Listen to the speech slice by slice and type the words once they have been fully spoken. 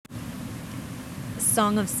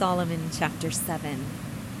Song of Solomon, chapter 7.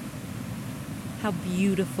 How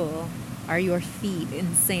beautiful are your feet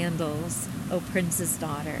in sandals, O prince's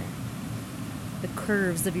daughter. The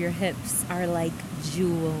curves of your hips are like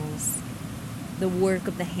jewels, the work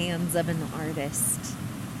of the hands of an artist.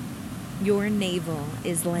 Your navel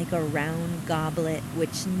is like a round goblet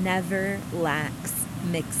which never lacks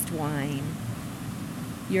mixed wine.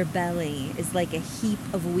 Your belly is like a heap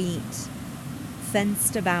of wheat,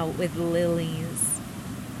 fenced about with lilies.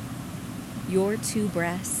 Your two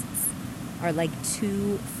breasts are like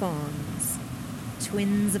two fawns,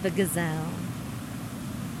 twins of a gazelle.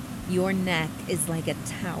 Your neck is like a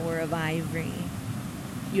tower of ivory.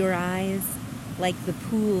 Your eyes like the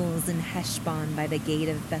pools in Heshbon by the gate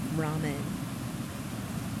of Beth-Raman.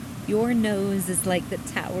 Your nose is like the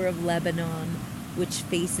tower of Lebanon, which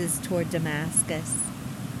faces toward Damascus.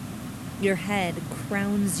 Your head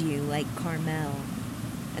crowns you like Carmel,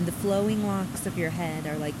 and the flowing locks of your head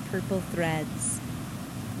are like purple threads.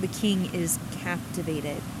 The king is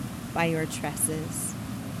captivated by your tresses.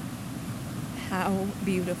 How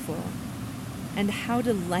beautiful and how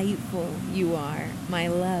delightful you are, my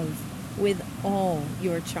love, with all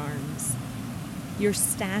your charms. Your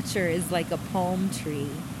stature is like a palm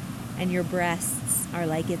tree, and your breasts are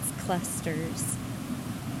like its clusters.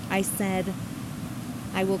 I said,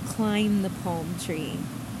 I will climb the palm tree.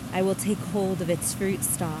 I will take hold of its fruit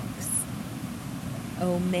stalks.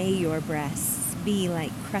 Oh, may your breasts be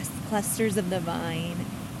like clusters of the vine,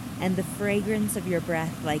 and the fragrance of your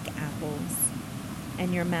breath like apples,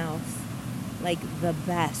 and your mouth like the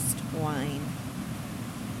best wine.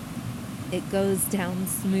 It goes down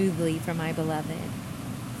smoothly for my beloved,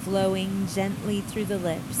 flowing gently through the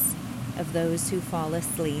lips of those who fall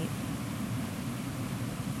asleep.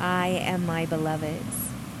 I am my beloved's,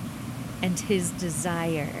 and his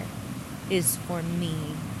desire is for me.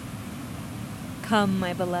 Come,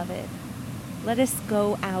 my beloved, let us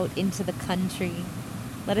go out into the country.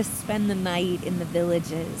 Let us spend the night in the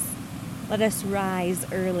villages. Let us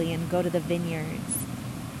rise early and go to the vineyards.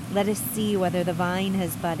 Let us see whether the vine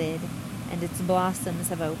has budded and its blossoms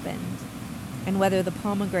have opened, and whether the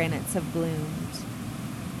pomegranates have bloomed.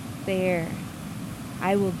 There,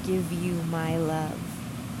 I will give you my love.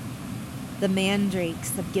 The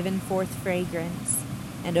mandrakes have given forth fragrance,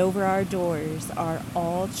 and over our doors are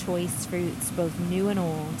all choice fruits, both new and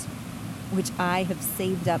old, which I have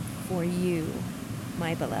saved up for you,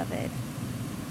 my beloved.